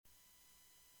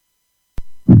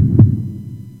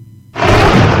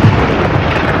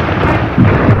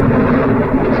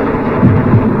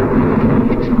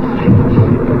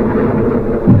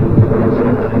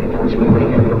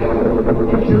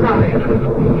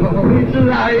It's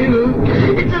alive!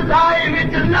 It's alive!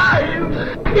 It's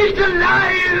alive! It's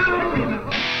alive!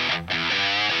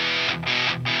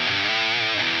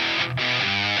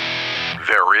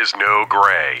 There is no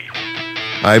gray.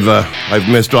 I've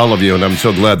missed all of you, and I'm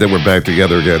so glad that we're back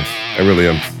together again. I really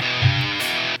am.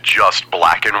 Just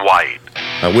black and white.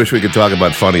 I wish we could talk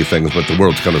about funny things, but the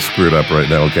world's kind of screwed up right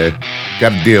now, okay? Got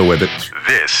to deal with it.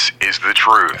 This is the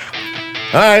truth.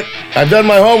 All right, I've done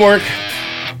my homework.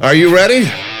 Are you ready?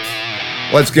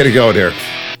 Let's get it going here.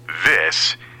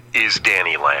 This is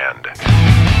Dannyland.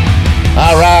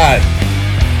 All right.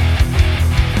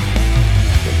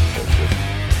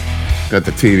 Got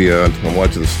the TV on. I'm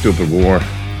watching the stupid war.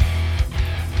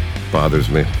 Bothers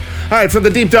me. All right, from the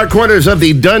deep, dark corners of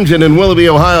the dungeon in Willoughby,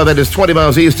 Ohio, that is 20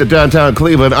 miles east of downtown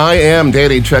Cleveland, I am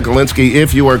Danny Chekalinsky.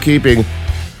 If you're keeping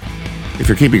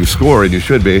score, and you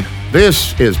should be,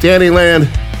 this is Dannyland,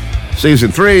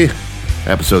 Season 3,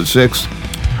 Episode 6.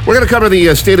 We're going to cover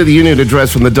the State of the Union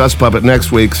address from the Dust Puppet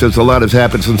next week, since a lot has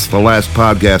happened since the last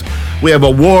podcast. We have a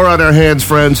war on our hands,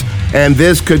 friends, and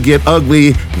this could get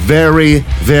ugly very,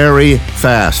 very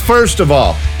fast. First of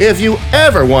all, if you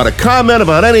ever want to comment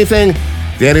about anything,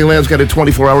 Dannyland's got a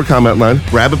 24-hour comment line.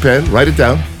 Grab a pen, write it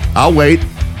down. I'll wait.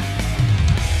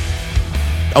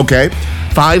 Okay,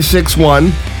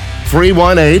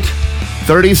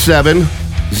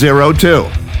 561-318-3702.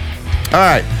 All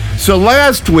right. So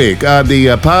last week on the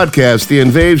podcast, the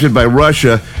invasion by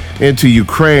Russia into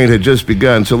Ukraine had just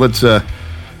begun. So let's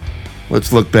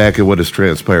look back at what has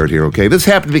transpired here, okay? This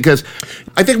happened because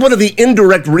I think one of the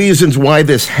indirect reasons why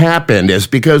this happened is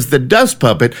because the Dust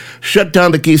Puppet shut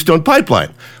down the Keystone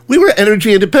Pipeline. We were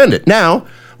energy independent. Now,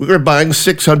 we were buying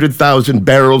 600,000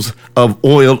 barrels of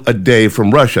oil a day from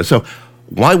Russia. So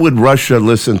why would Russia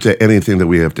listen to anything that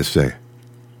we have to say?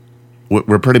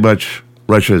 We're pretty much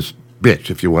Russia's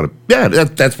bitch, if you want to. Yeah,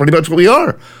 that's pretty much what we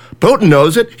are. Putin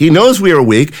knows it. He knows we are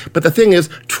weak. But the thing is,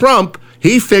 Trump,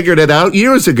 he figured it out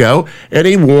years ago, and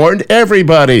he warned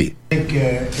everybody. I think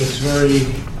it's very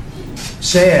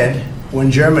sad when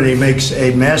Germany makes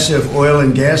a massive oil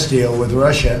and gas deal with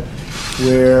Russia,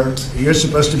 where you're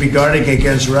supposed to be guarding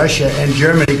against Russia, and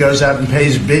Germany goes out and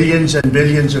pays billions and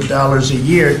billions of dollars a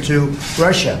year to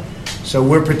Russia. So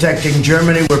we're protecting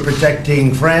Germany, we're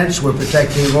protecting France, we're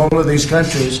protecting all of these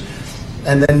countries.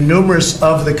 And then numerous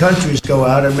of the countries go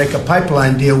out and make a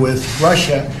pipeline deal with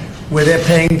Russia where they're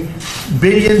paying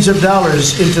billions of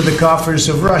dollars into the coffers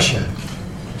of Russia.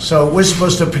 So we're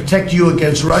supposed to protect you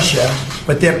against Russia,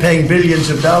 but they're paying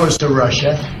billions of dollars to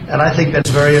Russia, and I think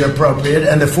that's very inappropriate.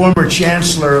 And the former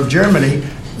chancellor of Germany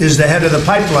is the head of the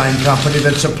pipeline company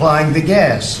that's supplying the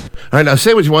gas. All right, now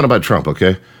say what you want about Trump,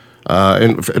 okay?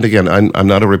 And again, I'm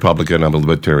not a Republican, I'm a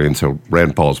libertarian, so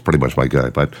Rand Paul's pretty much my guy,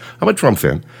 but I'm a Trump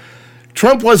fan.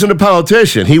 Trump wasn't a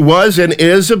politician. He was and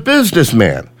is a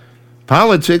businessman.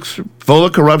 Politics full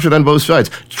of corruption on both sides.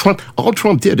 All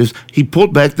Trump did is he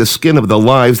pulled back the skin of the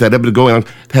lies that had been going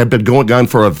on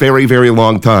for a very, very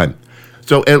long time.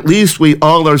 So at least we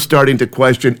all are starting to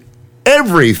question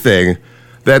everything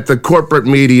that the corporate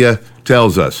media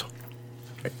tells us.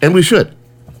 And we should.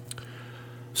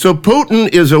 So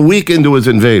Putin is a week into his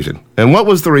invasion. And what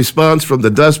was the response from the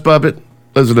Dust Puppet?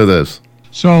 Listen to this.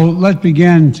 So let's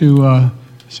begin to,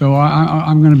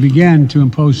 I'm going to begin to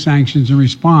impose sanctions in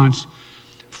response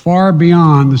far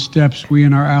beyond the steps we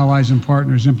and our allies and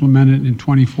partners implemented in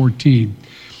 2014.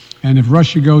 And if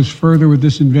Russia goes further with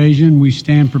this invasion, we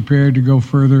stand prepared to go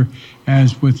further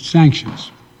as with sanctions.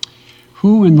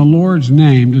 Who in the Lord's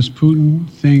name does Putin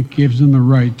think gives him the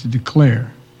right to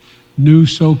declare new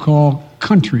so-called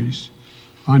countries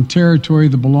on territory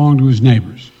that belong to his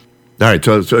neighbors? All right,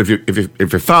 so if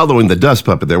you're following the Dust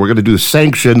Puppet there, we're going to do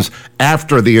sanctions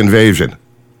after the invasion.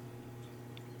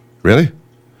 Really?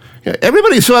 Yeah,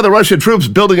 everybody saw the Russian troops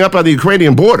building up on the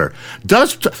Ukrainian border.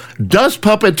 Dust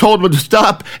Puppet told them to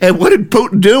stop, and what did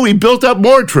Putin do? He built up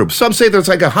more troops. Some say there's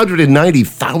like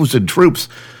 190,000 troops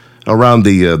around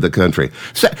the country.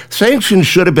 Sanctions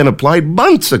should have been applied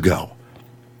months ago.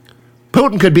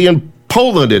 Putin could be in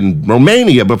Poland and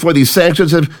Romania before these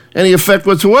sanctions have any effect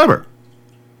whatsoever.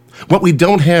 What we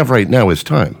don't have right now is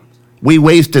time. We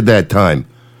wasted that time.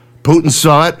 Putin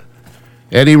saw it,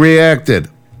 and he reacted.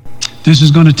 This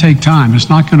is going to take time. It's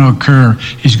not going to occur.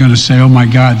 He's going to say, oh, my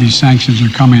God, these sanctions are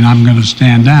coming. I'm going to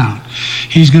stand down.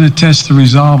 He's going to test the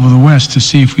resolve of the West to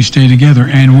see if we stay together,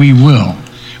 and we will.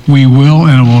 We will,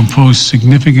 and it will impose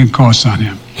significant costs on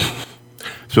him.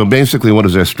 So basically, what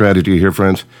is our strategy here,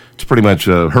 friends? It's pretty much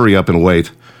hurry up and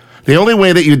wait. The only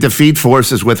way that you defeat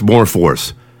force is with more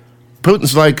force.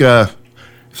 Putin's like a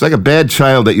bad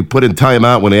child that you put in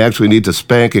timeout when he actually needs a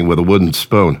spanking with a wooden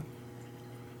spoon.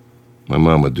 My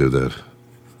mom would do that.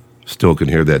 Still can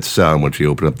hear that sound when she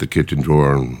opened up the kitchen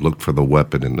drawer and looked for the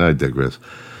weapon, and I digress.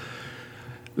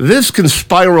 This can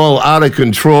spiral out of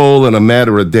control in a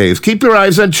matter of days. Keep your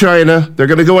eyes on China. They're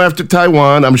going to go after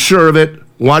Taiwan, I'm sure of it.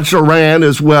 Watch Iran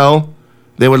as well.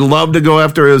 They would love to go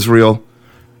after Israel.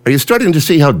 Are you starting to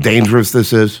see how dangerous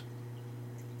this is?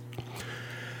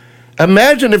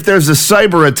 Imagine if there's a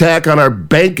cyber attack on our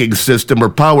banking system or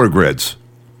power grids.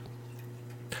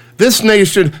 This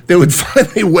nation, they would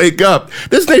finally wake up.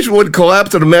 This nation would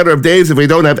collapse in a matter of days if we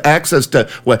don't have access to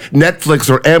Netflix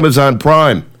or Amazon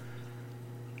Prime.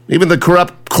 Even the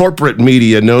corrupt corporate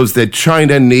media knows that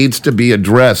China needs to be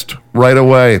addressed right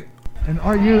away. And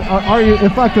are you,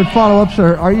 if I could follow up,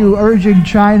 sir, are you urging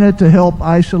China to help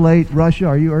isolate Russia?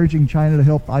 Are you urging China to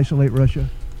help isolate Russia?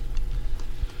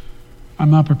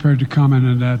 I'm not prepared to comment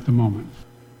on that at the moment.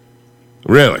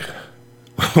 Really?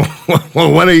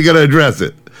 Well, when are you going to address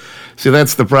it? See,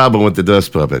 that's the problem with the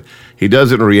dust puppet. He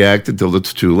doesn't react until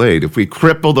it's too late. If we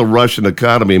crippled the Russian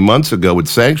economy months ago with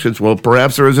sanctions, well,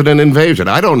 perhaps there isn't an invasion.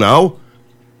 I don't know.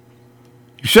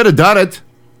 You should have done it.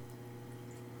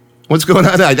 What's going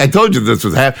on? I told you this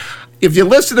was happening. If you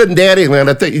listen to Dannyland,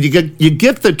 I think you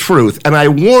get the truth, and I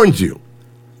warned you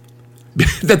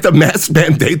that the mask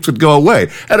mandates would go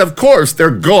away. And of course, they're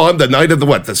gone the night of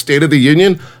the State of the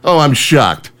Union? Oh, I'm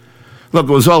shocked. Look,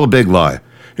 it was all a big lie.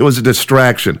 It was a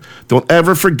distraction. Don't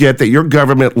ever forget that your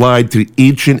government lied to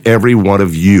each and every one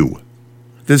of you.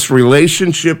 This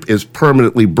relationship is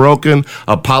permanently broken.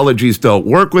 Apologies don't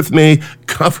work with me.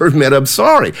 Government, I'm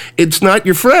sorry. It's not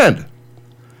your friend.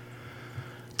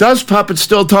 Dust Puppet's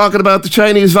still talking about the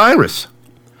Chinese virus.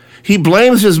 He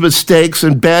blames his mistakes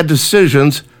and bad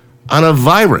decisions on a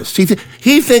virus.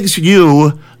 He thinks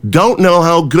you don't know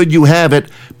how good you have it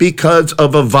because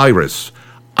of a virus.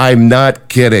 I'm not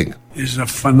kidding. Is a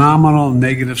phenomenal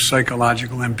negative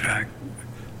psychological impact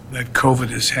that COVID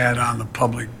has had on the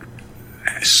public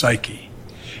psyche.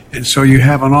 And so you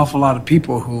have an awful lot of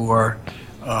people who are,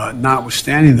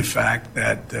 notwithstanding the fact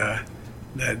that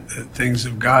things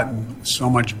have gotten so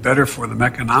much better for them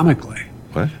economically,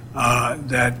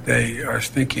 that they are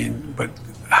thinking, but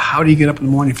how do you get up in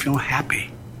the morning feeling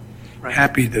happy? Right.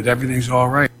 Happy that everything's all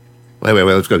right. Wait,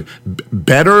 let's go.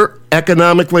 Better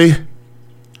economically?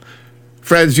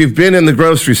 Friends, you've been in the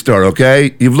grocery store,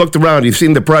 okay? You've looked around, you've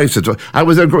seen the prices. I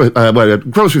was at a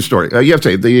grocery store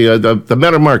yesterday, the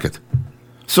Meadow Market.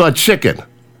 Saw a chicken. It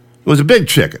was a big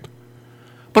chicken.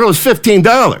 But it was $15.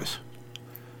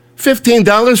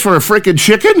 $15 for a freaking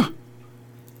chicken?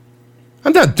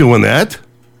 I'm not doing that.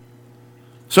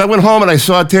 So I went home and I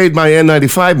sauteed my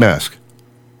N95 mask.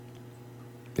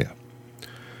 Yeah.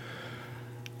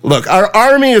 Look, our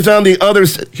army is on the other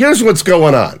side. Here's what's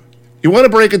going on. You want to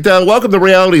break it down? Welcome to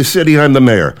Reality City. I'm the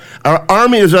mayor. Our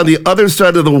army is on the other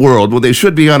side of the world where they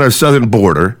should be on our southern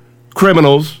border.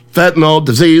 Criminals, fentanyl,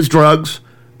 disease, drugs,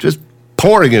 just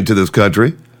pouring into this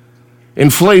country.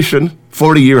 Inflation,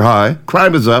 40-year high.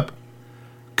 Crime is up.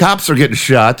 Cops are getting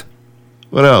shot.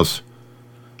 What else?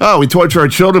 Oh, we torture our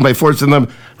children by forcing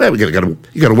them. Well, you got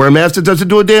to wear a mask that doesn't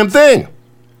do a damn thing.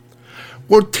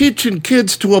 We're teaching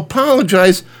kids to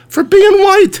apologize for being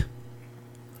white.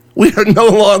 We are no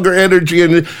longer energy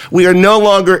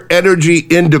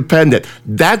independent.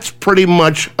 That's pretty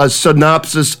much a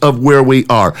synopsis of where we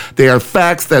are. They are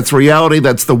facts. That's reality.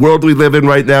 That's the world we live in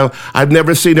right now. I've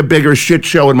never seen a bigger shit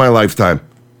show in my lifetime.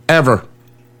 Ever.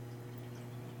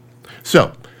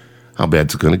 So, how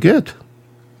bad's it going to get?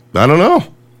 I don't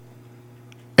know.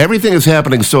 Everything is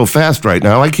happening so fast right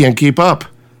now, I can't keep up.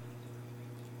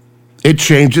 It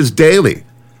changes daily.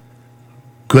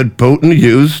 Could Putin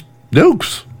use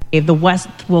nukes? The West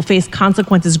will face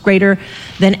consequences greater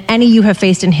than any you have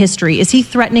faced in history. Is he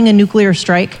threatening a nuclear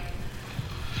strike?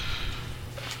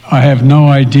 I have no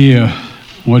idea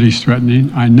what he's threatening.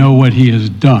 I know what he has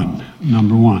done,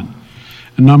 number one.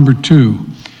 And number two,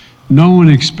 no one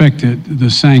expected the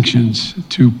sanctions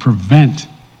to prevent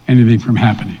anything from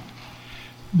happening.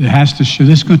 It has to show,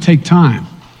 this is going to take time,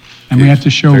 and we have to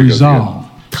show resolve.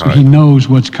 So he knows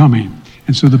what's coming.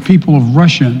 And so the people of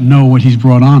Russia know what he's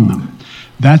brought on them.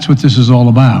 That's what this is all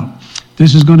about.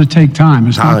 This is going to take time.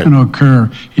 It's not going to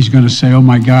occur. He's going to say, oh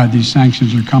my God, these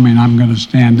sanctions are coming. I'm going to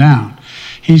stand down.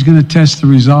 He's going to test the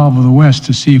resolve of the West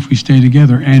to see if we stay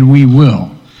together, and we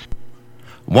will.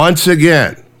 Once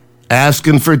again,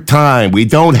 asking for time. We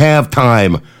don't have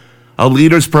time. A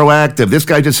leader's proactive. This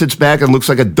guy just sits back and looks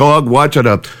like a dog watching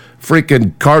a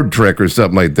freaking card trick or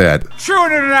something like that. True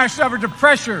international effort to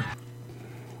pressure.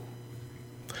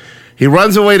 He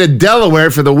runs away to Delaware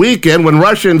for the weekend when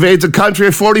Russia invades a country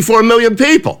of 44 million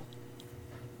people.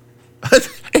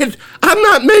 I'm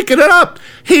not making it up.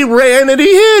 He ran and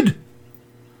he hid.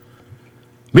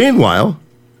 Meanwhile,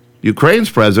 Ukraine's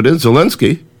president,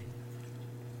 Zelensky,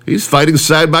 he's fighting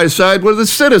side by side with the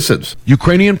citizens.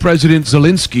 Ukrainian President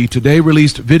Zelensky today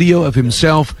released video of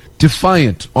himself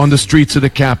defiant on the streets of the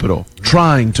capital,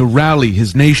 trying to rally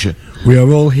his nation. We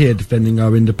are all here defending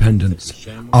our independence,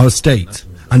 our state,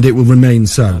 and it will remain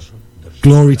so.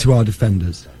 Glory to our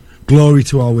defenders. Glory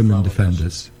to our women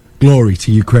defenders. Glory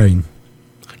to Ukraine.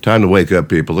 Time to wake up,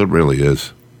 people. It really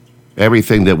is.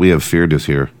 Everything that we have feared is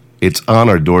here. It's on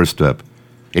our doorstep.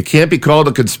 It can't be called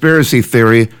a conspiracy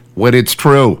theory when it's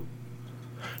true.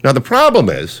 Now, the problem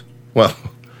is, well,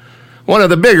 one of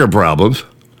the bigger problems,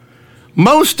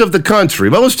 most of the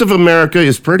country, most of America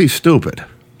is pretty stupid.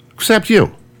 Except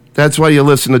you. That's why you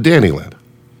listen to Dannyland.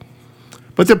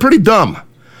 But they're pretty dumb.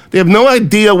 They have no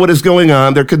idea what is going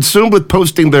on. They're consumed with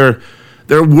posting their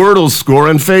Wordle score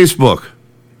on Facebook.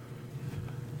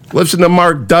 Listen to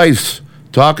Mark Dice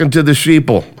talking to the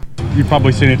sheeple. You've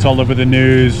probably seen it's all over the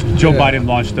news. Joe Biden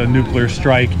launched a nuclear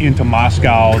strike into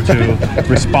Moscow to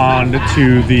respond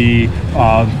to the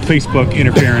Facebook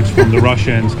interference from the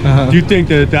Russians. Do you think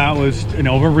that was an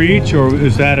overreach, or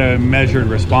is that a measured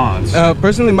response?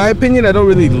 Personally, my opinion, I don't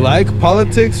really like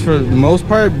politics for the most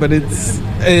part, but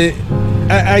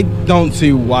I don't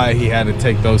see why he had to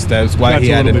take those steps, why he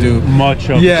had to do much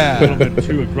of a little bit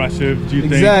too aggressive, do you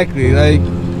think? Exactly. Like,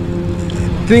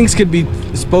 things could be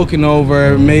spoken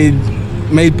over,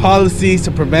 made policies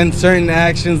to prevent certain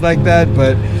actions like that,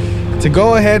 but to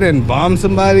go ahead and bomb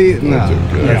somebody, no.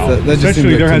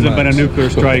 Essentially, there hasn't been a nuclear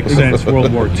strike since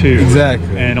World War II.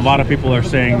 Exactly. And a lot of people are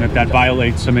saying that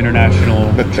violates some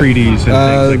international treaties and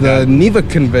things like that. The Geneva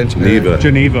Convention. Geneva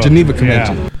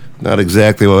Convention. Yeah. Not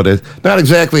exactly what it is. Not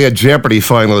exactly a Jeopardy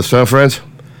finalist, huh, friends?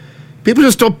 People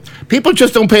just don't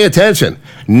pay attention.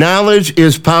 Knowledge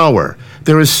is power.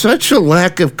 There is such a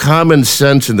lack of common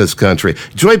sense in this country.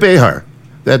 Joy Behar,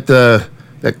 that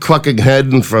clucking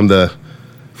head from the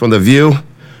View.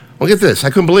 Well, get this.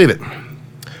 I couldn't believe it.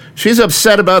 She's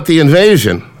upset about the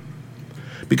invasion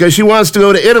because she wants to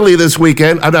go to Italy this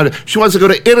weekend. She wants to go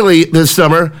to Italy this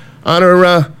summer on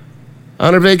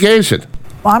her vacation.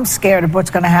 Well, I'm scared of what's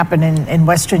going to happen in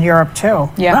Western Europe, too.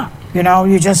 Yeah. You know,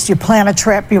 you plan a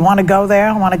trip, you want to go there.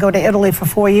 I want to go to Italy for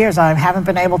 4 years. I haven't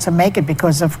been able to make it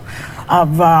because of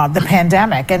the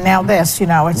pandemic. And now this,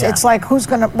 it's like, what's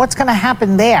going to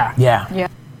happen there? Yeah.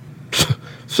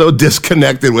 So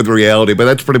disconnected with reality, but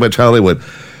that's pretty much Hollywood.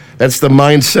 That's the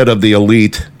mindset of the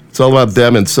elite. It's all about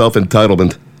them and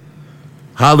self-entitlement.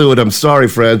 Hollywood, I'm sorry,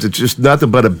 friends, it's just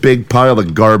nothing but a big pile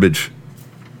of garbage.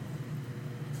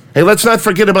 Hey, let's not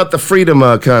forget about the Freedom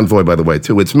Convoy, by the way,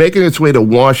 too. It's making its way to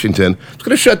Washington. It's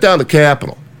going to shut down the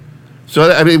Capitol. So,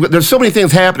 I mean, there's so many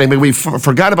things happening. I mean, we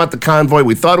forgot about the convoy.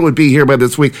 We thought it would be here by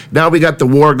this week. Now we got the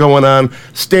war going on,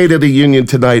 State of the Union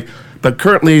tonight. But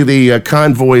currently the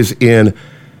convoy's in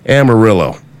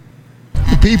Amarillo.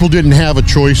 The people didn't have a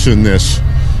choice in this,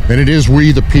 and it is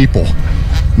we, the people.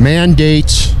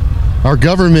 Mandates. Our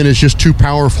government is just too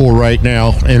powerful right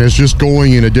now, and is just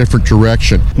going in a different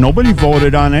direction. Nobody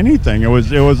voted on anything. It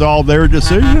was all their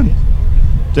decision.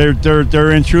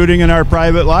 They're intruding in our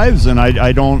private lives, and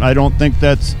I don't think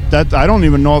that's I don't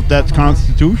even know if that's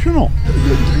constitutional.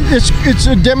 It's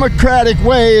a democratic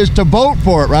way is to vote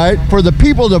for it, right? For the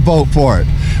people to vote for it,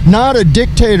 not a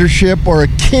dictatorship or a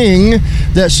king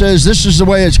that says this is the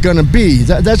way it's going to be.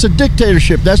 That's a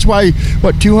dictatorship. That's why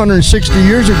 260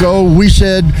 years ago we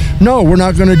said no, we're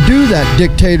not going to do that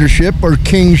dictatorship or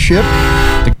kingship.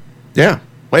 Yeah,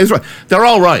 they're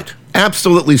all right.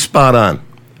 Absolutely spot on.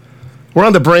 We're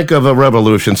on the brink of a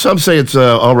revolution. Some say it's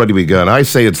already begun. I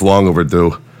say it's long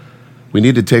overdue. We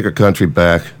need to take our country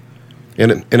back.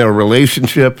 In a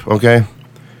relationship, okay?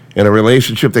 In a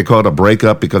relationship, they call it a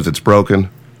breakup because it's broken.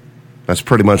 That's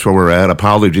pretty much where we're at.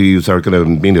 Apologies aren't going to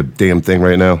mean a damn thing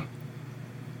right now.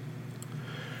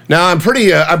 Now, I'm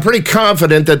pretty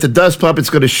confident that the dust puppet's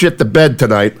going to shit the bed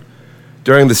tonight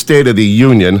during the State of the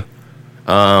Union.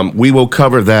 We will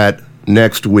cover that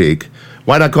next week.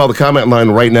 Why not call the comment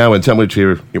line right now and tell me what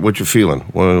you're feeling,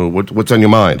 what's on your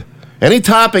mind. Any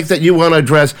topic that you want to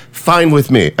address, fine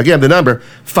with me. Again, the number,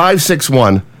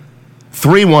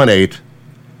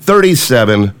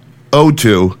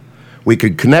 561-318-3702. We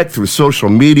could connect through social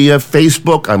media,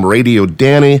 Facebook, I'm Radio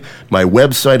Danny. My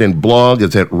website and blog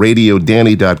is at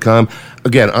radiodanny.com.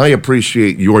 Again, I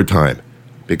appreciate your time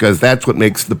because that's what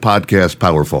makes the podcast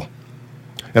powerful.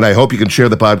 And I hope you can share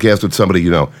the podcast with somebody you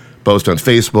know. Post on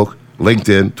Facebook,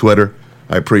 LinkedIn, Twitter.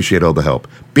 I appreciate all the help.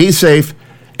 Be safe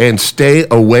and stay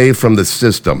away from the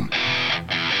system.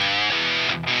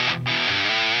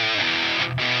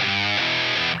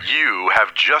 You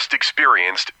have just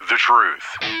experienced the truth.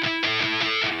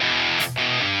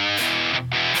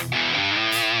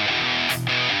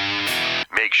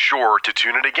 Make sure to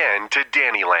tune in again to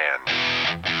Dannyland.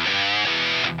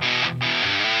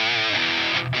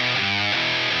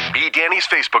 Be Danny's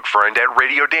Facebook friend at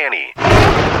Radio Danny.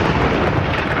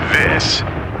 This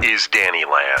is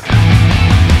Dannyland.